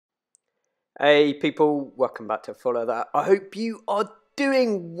Hey people, welcome back to Follow That. I hope you are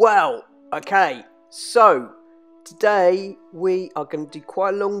doing well. Okay, so today we are going to do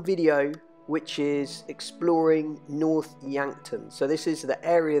quite a long video which is exploring North Yankton. So this is the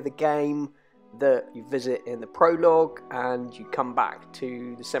area of the game that you visit in the prologue and you come back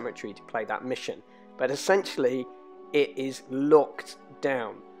to the cemetery to play that mission. But essentially it is locked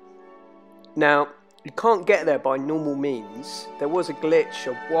down. Now, you can't get there by normal means. There was a glitch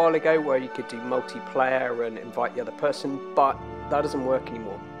a while ago where you could do multiplayer and invite the other person, but that doesn't work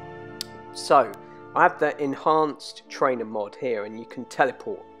anymore. So, I have the enhanced trainer mod here and you can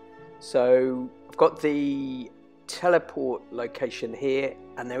teleport. So, I've got the teleport location here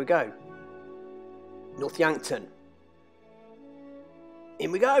and there we go. North Yankton.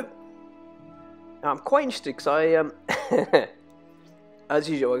 In we go. Now, I'm quite interested because I as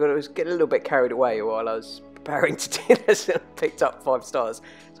usual, I got to get a little bit carried away while I was preparing to do this and picked up 5 stars.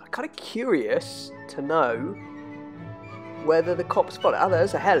 So I'm kind of curious to know whether the cops spot it. Oh,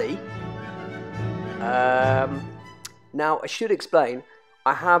 there's a heli. Now, I should explain,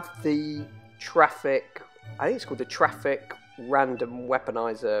 I have the traffic, I think it's called the Traffic Random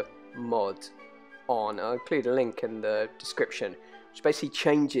Weaponizer mod on. I'll include a link in the description, which basically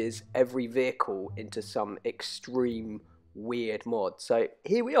changes every vehicle into some extreme weird mod. So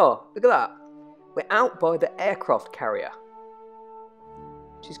here we are, look at that, we're out by the aircraft carrier,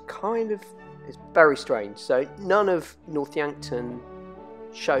 which is it's very strange. So none of North Yankton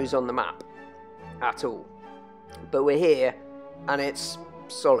shows on the map at all, but we're here and it's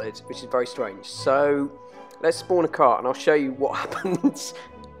solid, which is very strange. So let's spawn a car and I'll show you what happens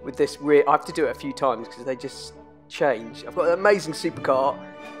with this rear. I have to do it a few times because they just change. I've got an amazing supercar.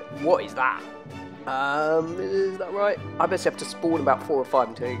 What is that? Is that right? I basically have to spawn about 4 or 5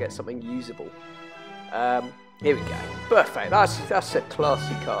 until you get something usable. Here we go. Perfect. That's a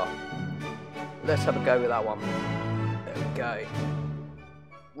classy car. Let's have a go with that one. There we go.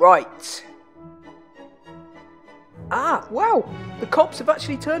 Right. Ah, wow. The cops have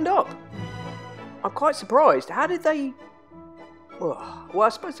actually turned up. I'm quite surprised. How did they... Well, I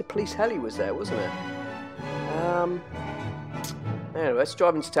suppose the police heli was there, wasn't it? Anyway, let's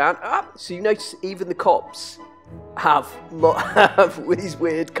drive into town. Ah, so you notice even the cops have these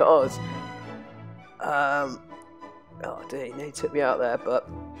weird cars. Oh dear, they took me out there, but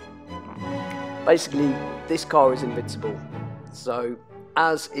basically this car is invincible. So,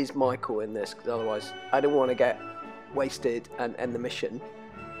 as is Michael in this, because otherwise I don't want to get wasted and end the mission.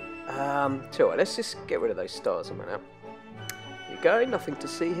 So let's just get rid of those stars a minute. Here you go, nothing to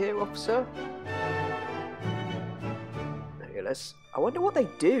see here, officer. I wonder what they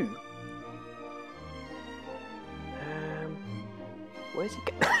do. Where's he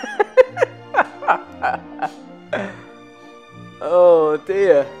going? Oh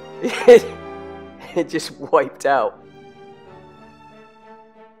dear. It just wiped out.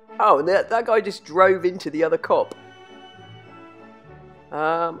 Oh, and that guy just drove into the other cop.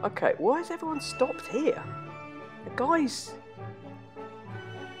 Okay, why has everyone stopped here? The guys...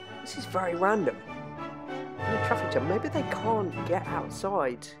 This is very random. Traffic jam. Maybe they can't get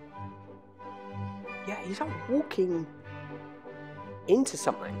outside. Yeah, he's like walking into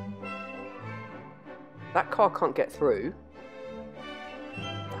something. That car can't get through.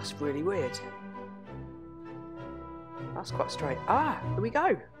 That's really weird. That's quite strange. Ah, here we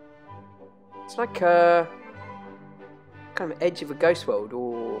go. It's like a kind of edge of a ghost world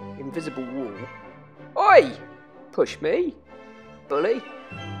or invisible wall. Oi! Push me, bully.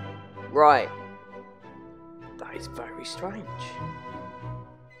 Right. That is very strange.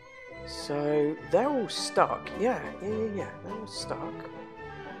 So they're all stuck. Yeah. They're all stuck.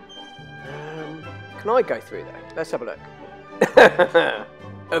 Can I go through there? Let's have a look.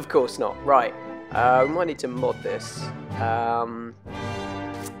 Of course not. Right. We might need to mod this. Yeah, I'm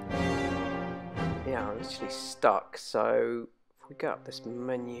actually stuck. So if we go up this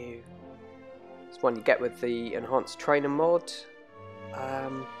menu, it's one you get with the enhanced trainer mod. There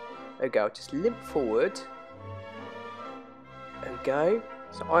we go. Just limp forward. There we go.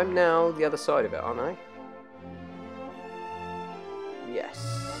 So I'm now the other side of it, aren't I?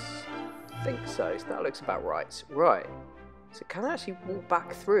 Yes. I think so. So that looks about right. Right. So can I actually walk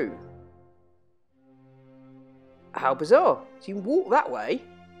back through? How bizarre. So you can walk that way.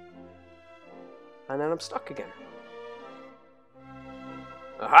 And then I'm stuck again.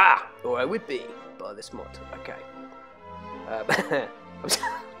 Aha! Or I would be by this mod. Okay.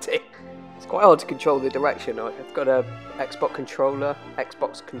 It's quite hard to control the direction. I've got a Xbox controller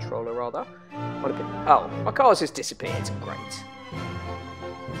rather. Oh, my car's just disappeared. Great.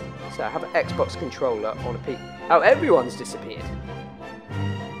 So I have an Xbox controller on a P. Oh, everyone's disappeared.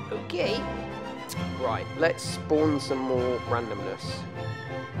 Okay. Right, let's spawn some more randomness.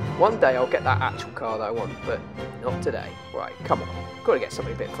 One day I'll get that actual car that I want, but not today. Right, come on. Got to get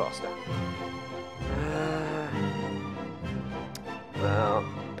something a bit faster. Well,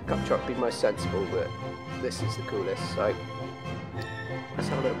 pickup truck would be most sensible, but this is the coolest, so let's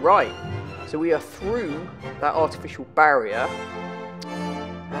have a look. Right, so we are through that artificial barrier,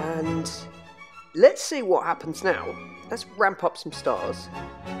 and let's see what happens now. Let's ramp up some stars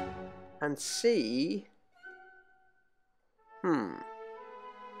and see.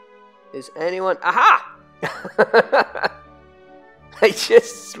 Is anyone? Aha! They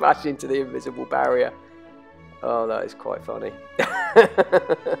just smashed into the invisible barrier. Oh, that is quite funny.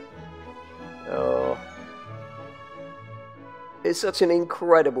 Oh, it's such an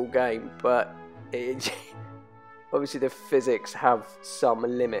incredible game, but obviously the physics have some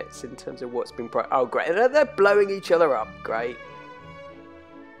limits in terms of what's been. Oh, great! They're blowing each other up. Great.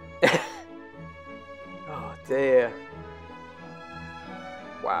 Oh dear.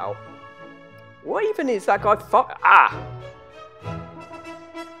 Wow. What even is that guy?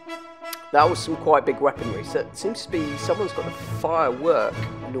 That was some quite big weaponry. So it seems to be someone's got the firework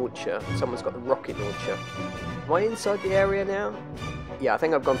launcher, someone's got the rocket launcher. Am I inside the area now? Yeah, I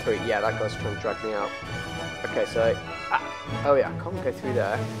think I've gone through it. Yeah, that guy's trying to drag me out. Okay, so... oh yeah, I can't go through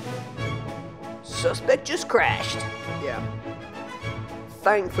there. Suspect just crashed. Yeah.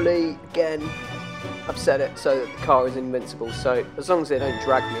 Thankfully, again, I've set it so that the car is invincible. So as long as they don't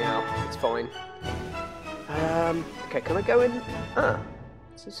drag me out, it's fine. Okay, can I go in?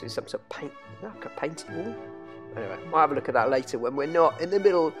 This is some sort of paint, like a painted wall. Anyway, I'll have a look at that later when we're not in the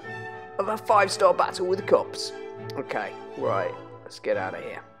middle of a 5-star battle with the cops. Okay, right, let's get out of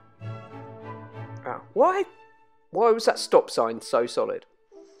here. Oh, why was that stop sign so solid?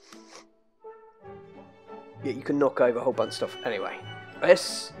 Yeah, you can knock over a whole bunch of stuff. Anyway,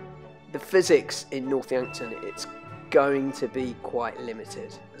 the physics in North Yankton, it's going to be quite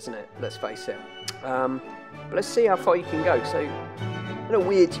limited, isn't it? Let's face it. But let's see how far you can go. So, kind of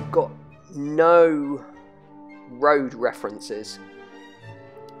weird, you've got no road references.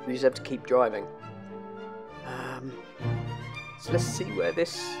 You just have to keep driving. So let's see where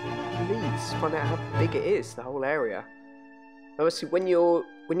this leads. Find out how big it is, the whole area. Obviously, when you're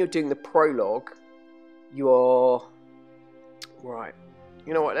doing the prologue, you are right.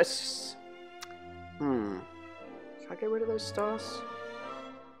 You know what? Let's. Can I get rid of those stars?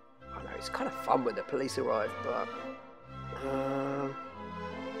 I know it's kind of fun when the police arrive, but I'm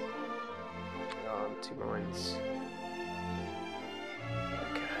two minds.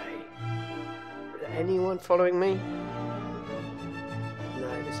 Okay. Is there anyone following me? No,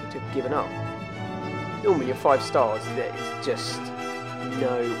 they seem to have given up. Normally, you're 5 stars. There is just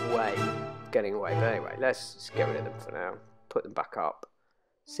no way of getting away. But anyway, let's just get rid of them for now. Put them back up.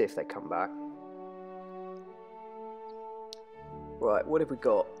 See if they come back. Right, what have we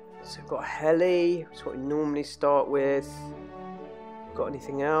got? So we've got a heli, that's what we normally start with. Got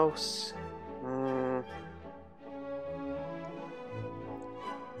anything else?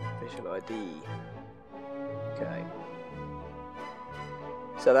 Visual ID. Okay.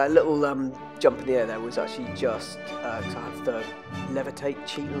 So that little jump in the air there was actually just because I had the levitate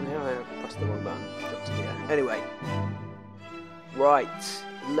cheat on here. I pressed the wrong button. Jumped in the air. Anyway. Right.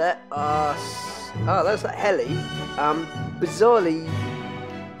 Let us... Oh, that's that heli. Bizarrely...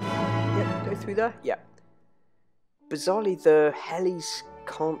 Yeah, go through there? Yeah. Bizarrely, the helis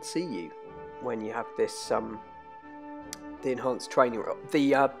can't see you when you have this, the enhanced training...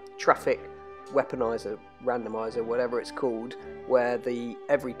 The traffic weaponizer, randomizer, whatever it's called, where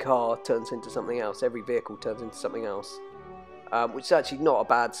every car turns into something else, every vehicle turns into something else. Which is actually not a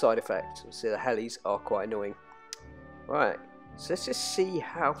bad side effect. So the helis are quite annoying. Right. So let's just see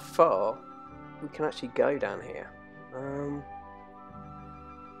how far we can actually go down here.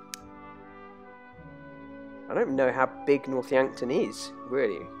 I don't know how big North Yankton is,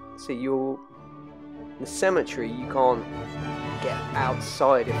 really. See, in the cemetery, you can't get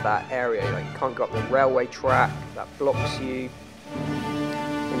outside of that area. Like, you can't go up the railway track, that blocks you.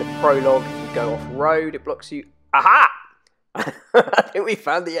 In the prologue, if you go off-road, it blocks you. Aha! I think we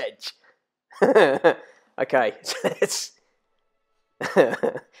found the edge. Okay, so let's...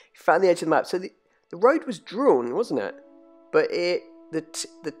 found the edge of the map. So the road was drawn, wasn't it? But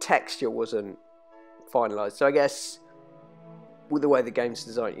the texture wasn't finalised. So I guess with the way the game's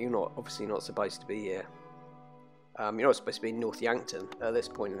designed, you're obviously not supposed to be here. You're not supposed to be in North Yankton at this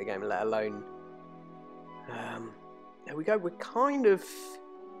point in the game, let alone. There we go. We're kind of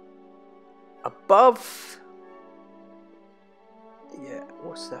above. Yeah,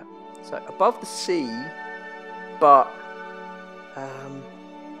 what's that? So above the sea, but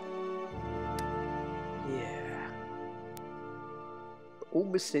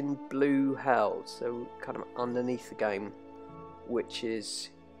almost in blue hell, so kind of underneath the game, which is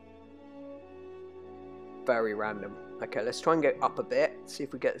very random. Okay, let's try and go up a bit, see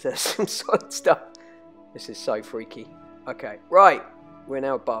if we get some solid stuff. This is so freaky. Okay, right, we're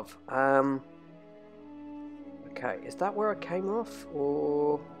now above. Okay, is that where I came off,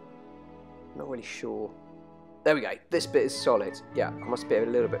 or not really sure. There we go. This bit is solid. Yeah, I must be a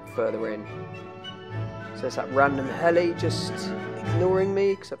little bit further in. So there's that random heli just ignoring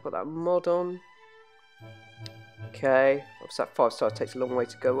me because I've got that mod on. Okay, obviously that 5 star takes a long way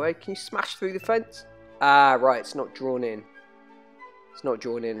to go away. Can you smash through the fence? Ah, right, it's not drawn in. It's not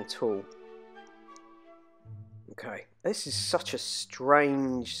drawn in at all. Okay, this is such a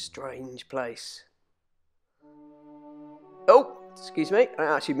strange, strange place. Oh, excuse me, I don't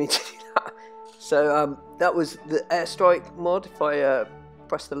actually mean to do that. So that was the airstrike mod. If I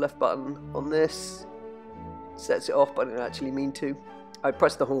press the left button on this, sets it off, but I didn't actually mean to. I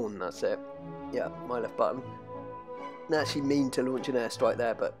pressed the horn, that's it. Yeah, my left button. Didn't actually mean to launch an airstrike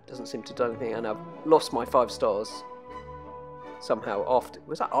there, but doesn't seem to have done anything, and I've lost my 5 stars somehow after.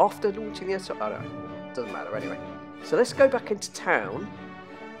 Was that after launching the airstrike? I don't know. Doesn't matter anyway. So let's go back into town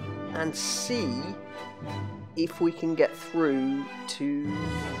and see if we can get through to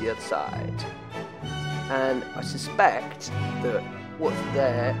the other side. And I suspect that what's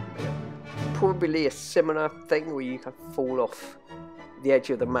there probably a similar thing where you can fall off the edge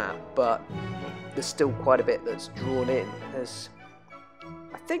of the map, but there's still quite a bit that's drawn in. There's,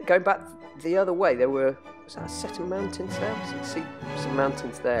 I think, going back the other way, there was that a set of mountains there? So you can see some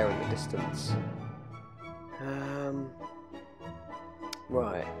mountains there in the distance.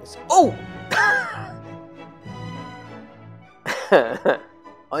 Right. Oh!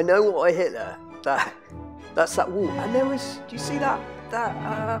 I know what I hit there. That's that wall. And there was, do you see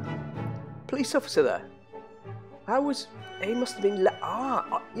that police officer there? He must have been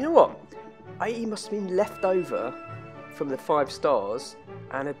you know what? He must have been left over from the 5 stars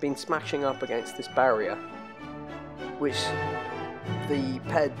and had been smashing up against this barrier, which the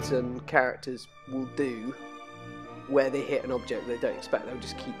peds and characters will do where they hit an object they don't expect. They'll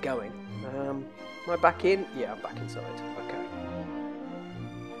just keep going. Am I back in? Yeah, I'm back inside. Okay.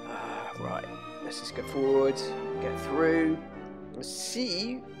 Right. Let's just go forward, get through, and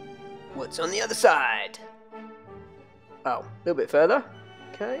see what's on the other side. Oh, a little bit further.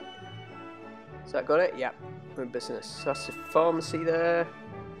 Okay. So that got it? Yeah. We're in business. So that's the pharmacy there.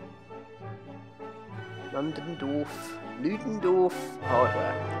 Ludendorff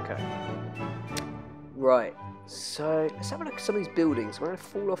hardware. Okay. Right. So let's have a look at some of these buildings. Am I going to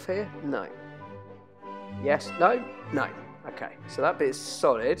fall off here? No. Yes? No? No. Okay. So that bit is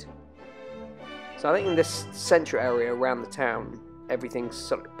solid. So I think in this central area around the town, everything's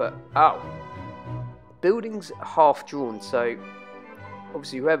solid. But, buildings are half drawn. So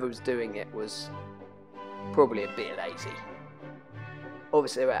obviously whoever was doing it was probably a bit lazy.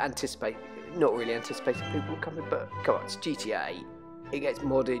 Obviously they were not really anticipating people coming, but come on, it's GTA. It gets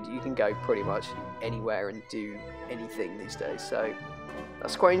modded, you can go pretty much anywhere and do anything these days, so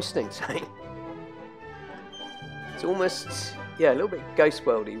that's quite interesting. So it's almost, yeah, a little bit ghost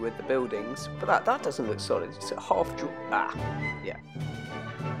worldy with the buildings, but that doesn't look solid. It's a half drawn. Yeah.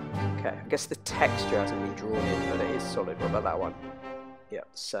 Okay, I guess the texture hasn't been drawn in, but it is solid. What about that one? Yeah,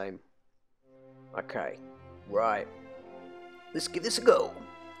 same. Okay, right. Let's give this a go.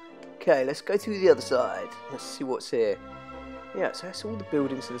 Okay, let's go through the other side. Let's see what's here. Yeah, so that's all the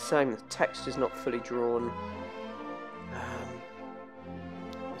buildings are the same. The texture's not fully drawn.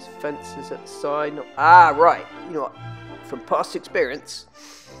 There's fences at the side. Right. You know what? From past experience,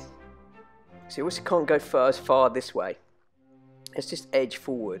 see, obviously can't go as far this way. Let's just edge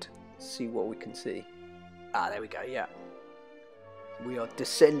forward. See what we can see. There we go. Yeah. We are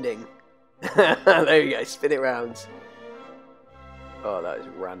descending. There we go. Spin it round. Oh, that is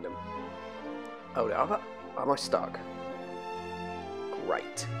random. Oh, am I stuck?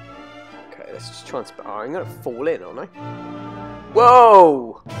 Great. Okay, let's just try and I'm going to fall in, aren't I?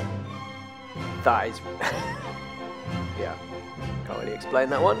 Whoa! That is... yeah. Can't really explain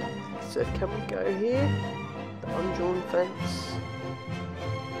that one. So can we go here? The undrawn fence.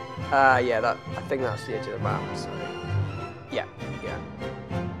 Yeah, I think that's the edge of the map, so... Yeah.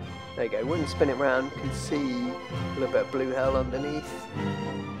 There you go. When you spin it around, you can see a little bit of blue hell underneath.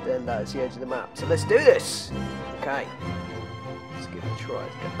 Then that's the edge of the map. So let's do this! Okay. Let's give it a try.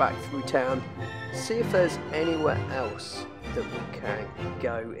 Let's get back through town. See if there's anywhere else that we can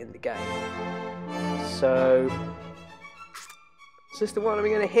go in the game. So... is this the one I'm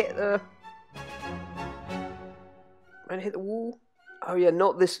going to hit the... I'm going to hit the wall? Oh yeah,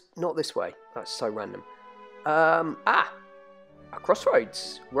 not this way. That's so random. A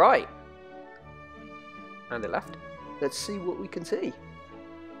crossroads. Right. And a left. Let's see what we can see.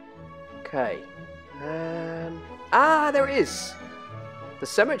 Okay. There it is. The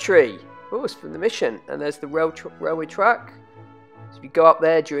cemetery. Oh, it's from the mission. And there's the railway track. So if you go up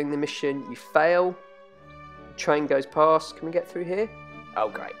there during the mission, you fail. The train goes past. Can we get through here? Oh,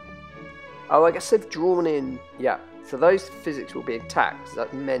 great. Oh, I guess they've drawn in... Yeah. So those physics will be intact.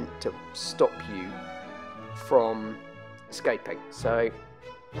 That's meant to stop you from escaping. So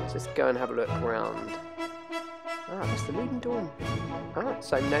let's just go and have a look around. Ah, that's the leading door. Ah,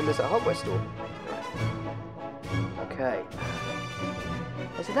 same name as a hardware store. Okay.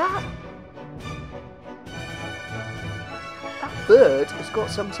 Is it that? That bird has got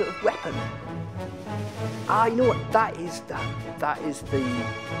some sort of weapon. Ah, you know what? That is the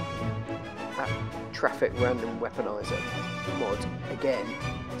traffic random weaponizer mod again.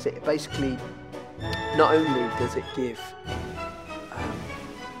 So it basically, not only does it give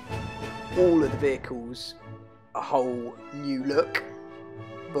all of the vehicles a whole new look,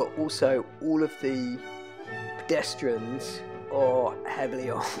 but also all of the pedestrians are heavily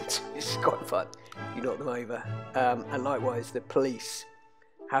armed. It's quite fun. You knock them over. And likewise, the police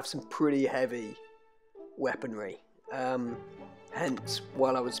have some pretty heavy weaponry. Hence,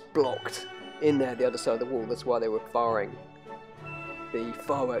 while I was blocked in there, the other side of the wall, that's why they were firing the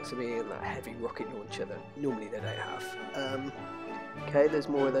fireworks at me and that heavy rocket launcher that normally they don't have. Okay, there's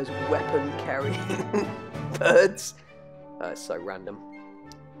more of those weapon-carrying birds. It's so random.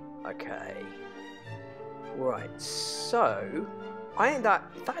 Okay. Right, so... I think that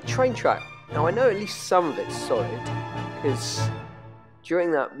train track... Now, I know at least some of it's solid, because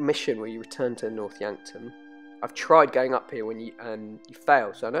during that mission where you return to North Yankton, I've tried going up here and you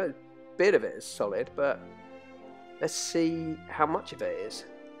fail, so I know a bit of it is solid, but let's see how much of it is.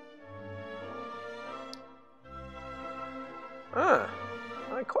 I'm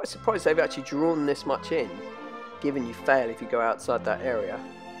quite surprised they've actually drawn this much in, given you fail if you go outside that area.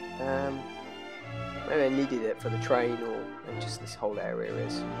 Maybe I needed it for the train, or just this whole area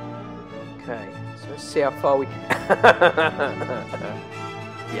is. Okay, so let's see how far we can...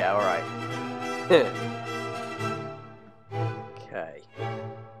 Yeah, alright. Okay.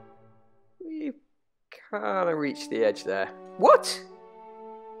 We've kind of reached the edge there. What?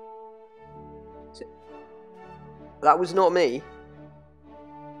 That was not me.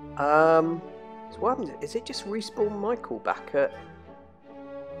 So what happened? Is it just respawn Michael back at...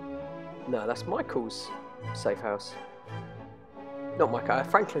 No, that's Michael's safe house. Not Michael,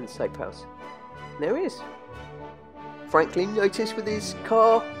 Franklin's safe house. There he is. Franklin, notice with his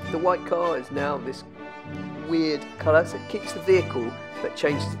car, the white car is now this weird colour, so it keeps the vehicle but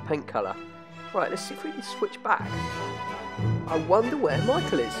changes the paint colour. Right, let's see if we can switch back. I wonder where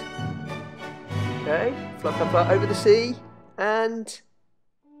Michael is. Okay, fly over the sea, and...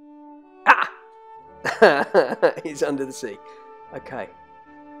 Ah! He's under the sea. Okay.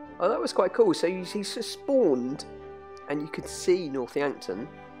 Oh, that was quite cool. So he's just spawned, and you could see North Yankton,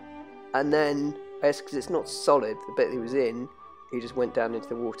 and then, I guess because it's not solid, the bit he was in, he just went down into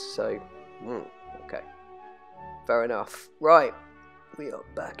the water, so, okay. Fair enough. Right, we are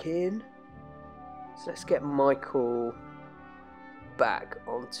back in. So let's get Michael back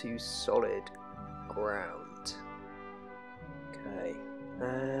onto solid ground. Okay.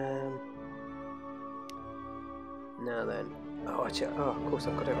 Now then. Oh, actually, of course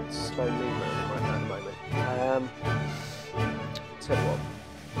I've got it on slow movement right now at the moment. Tell you what,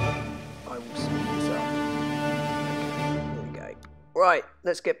 I will speed this up. Okay, there we go. Right,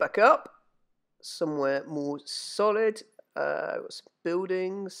 let's get back up. Somewhere more solid. Got some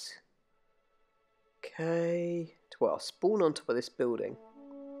buildings. Okay. Well, I'll spawn on top of this building.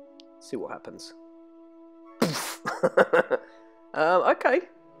 See what happens. Okay.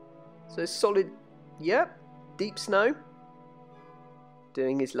 So solid, yep. Deep snow.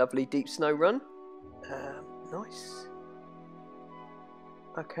 Doing his lovely deep snow run. Nice.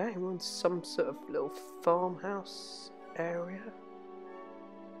 Okay, we're on some sort of little farmhouse area.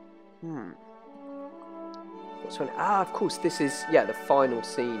 What's on it? Ah, of course, this is, yeah, the final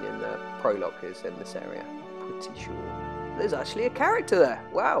scene in the prologue is in this area. I'm pretty sure. There's actually a character there.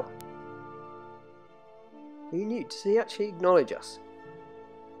 Wow. Who knew? Does he actually acknowledge us?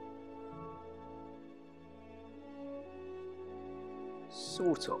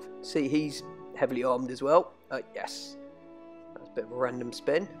 Sort of. See, he's heavily armed as well. Yes. That's a bit of a random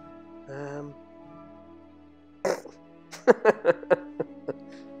spin. Oh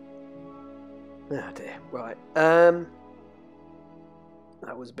dear. Right. That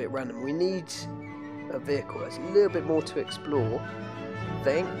was a bit random. We need a vehicle. There's a little bit more to explore, I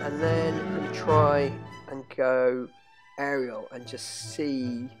think. And then I'm going to try and go aerial and just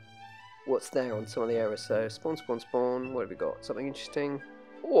see what's there on some of the areas. So spawn, spawn, spawn. What have we got? Something interesting.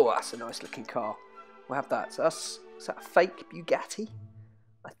 Oh, that's a nice looking car. We'll have that. So is that a fake Bugatti?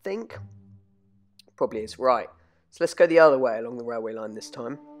 I think. Probably is. Right. So let's go the other way along the railway line this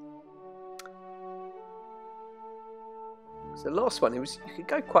time. So the last one, you could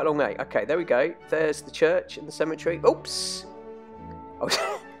go quite a long way. Okay, there we go. There's the church and the cemetery. Oops. I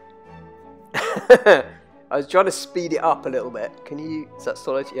was trying to speed it up a little bit. Is that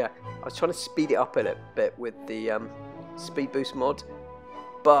solid? Yeah. I was trying to speed it up a little bit with the speed boost mod,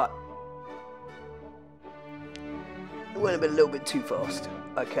 but it went a little bit too fast.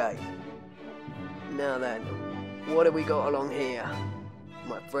 Okay. Now then, what have we got along here?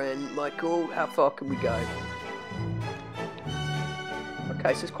 My friend Michael, how far can we go?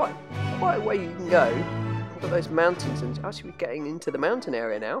 Okay, so it's quite a way you can go. We've got those mountains, and actually we're getting into the mountain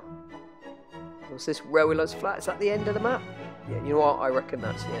area now. What's this? Railway lines flat? Is that the end of the map? Yeah, you know what? I reckon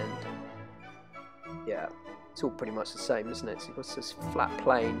that's the end. Yeah, it's all pretty much the same, isn't it? So you've got this flat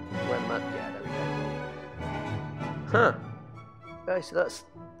plain where yeah, there we go. Huh. Okay, so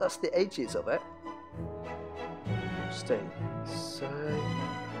that's the edges of it. Interesting. So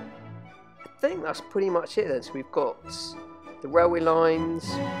I think that's pretty much it then. So we've got the railway lines,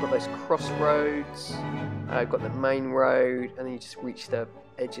 we've got those crossroads, we've got the main road, and then you just reach the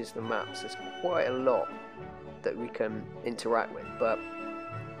edges of the map. So there's quite a lot that we can interact with. But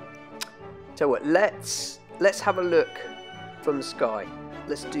so what? Let's have a look from the sky.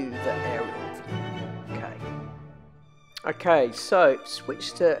 Let's do the aerial view. Okay, so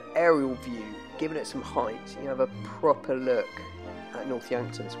switch to aerial view, giving it some height. You have a proper look at North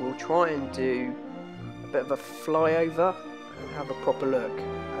Yankton. So we'll try and do a bit of a flyover and have a proper look.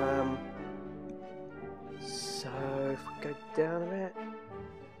 So if we go down a bit,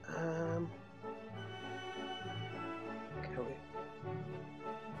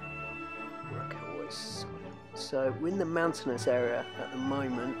 so we're in the mountainous area at the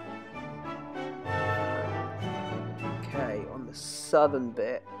moment. Okay, on the southern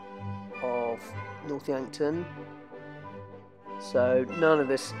bit of North Yankton. So none of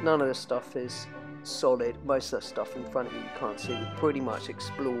this stuff is solid. Most of the stuff in front of you can't see. We've pretty much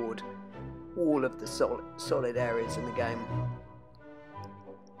explored all of the solid areas in the game.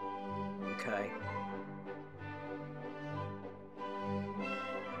 Okay.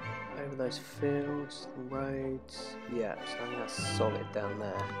 Over those fields, the roads. Yeah, so I think that's solid down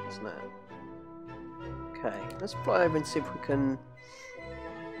there, isn't it? Okay, let's fly over and see if we can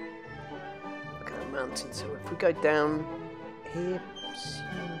look at the mountain. So if we go down here,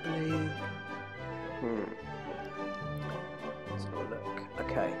 presumably. Let's have a look.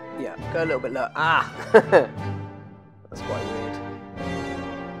 Okay, yeah, go a little bit lower. Ah! That's quite weird.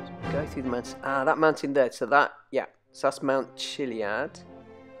 So go through the mountain. Ah, that mountain there. So that, yeah, so that's Mount Chiliad.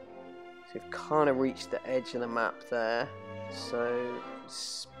 So we've kind of reached the edge of the map there. So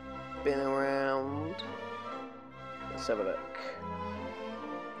spin around. Let's have a look.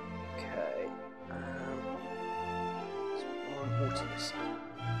 Okay. Water this.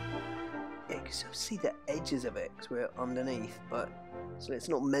 Yeah, you can sort of see the edges of it because we're underneath, but so it's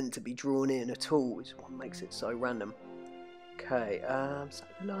not meant to be drawn in at all, which is what makes it so random. Okay, so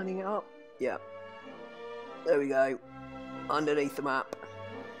lining it up. Yeah. There we go. Underneath the map.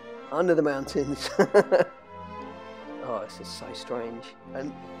 Under the mountains. Oh, this is so strange.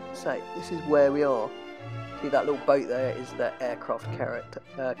 And so this is where we are. See that little boat there is the aircraft carrier,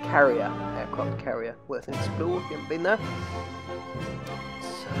 aircraft carrier. Worth an explore if you haven't been there.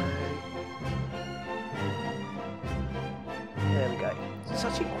 So there we go. It's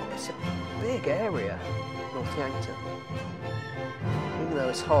a big area, North Yankton. Even though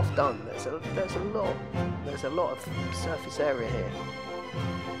it's half done, there's a lot of surface area here.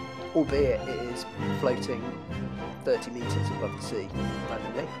 Albeit it is floating 30 metres above the sea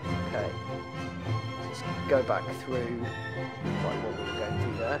randomly. Okay. Let's go back through what we were going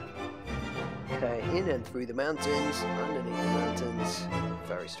through there. Okay, in and through the mountains, underneath the mountains.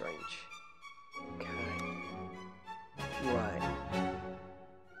 Very strange. Okay. Right.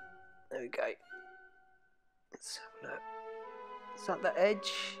 There we go. Let's have a look. Is that the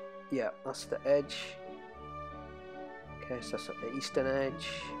edge? Yeah, that's the edge. Okay, so that's at the eastern edge.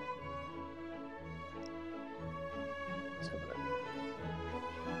 Let's have a look.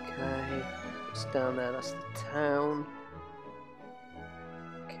 Okay, it's down there, that's the town.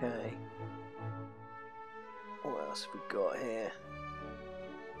 Okay. What else have we got here?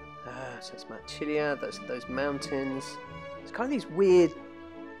 So it's Mount Chiliad, that's those mountains. It's kind of these weird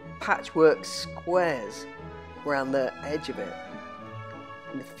patchwork squares around the edge of it.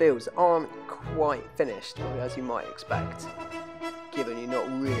 and the fields aren't quite finished, as you might expect, given you're not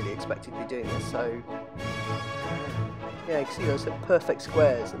really expected to be doing this. So yeah, you can see those are perfect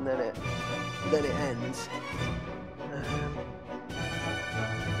squares, and then it ends.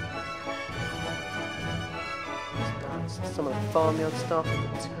 That's some of the farmyard stuff in the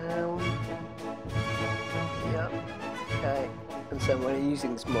town. Yep. Okay. And so when you're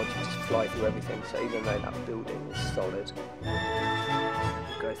using this mod, you just fly through everything. So even though that building is solid,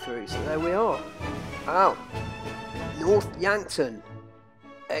 you go through. So there we are. Wow. North Yankton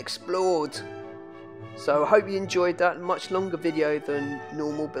explored. So I hope you enjoyed that much longer video than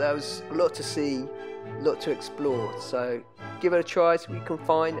normal, but there was a lot to see, a lot to explore. So give it a try, see what you can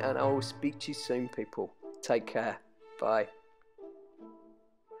find, and I will speak to you soon, people. Take care. Bye.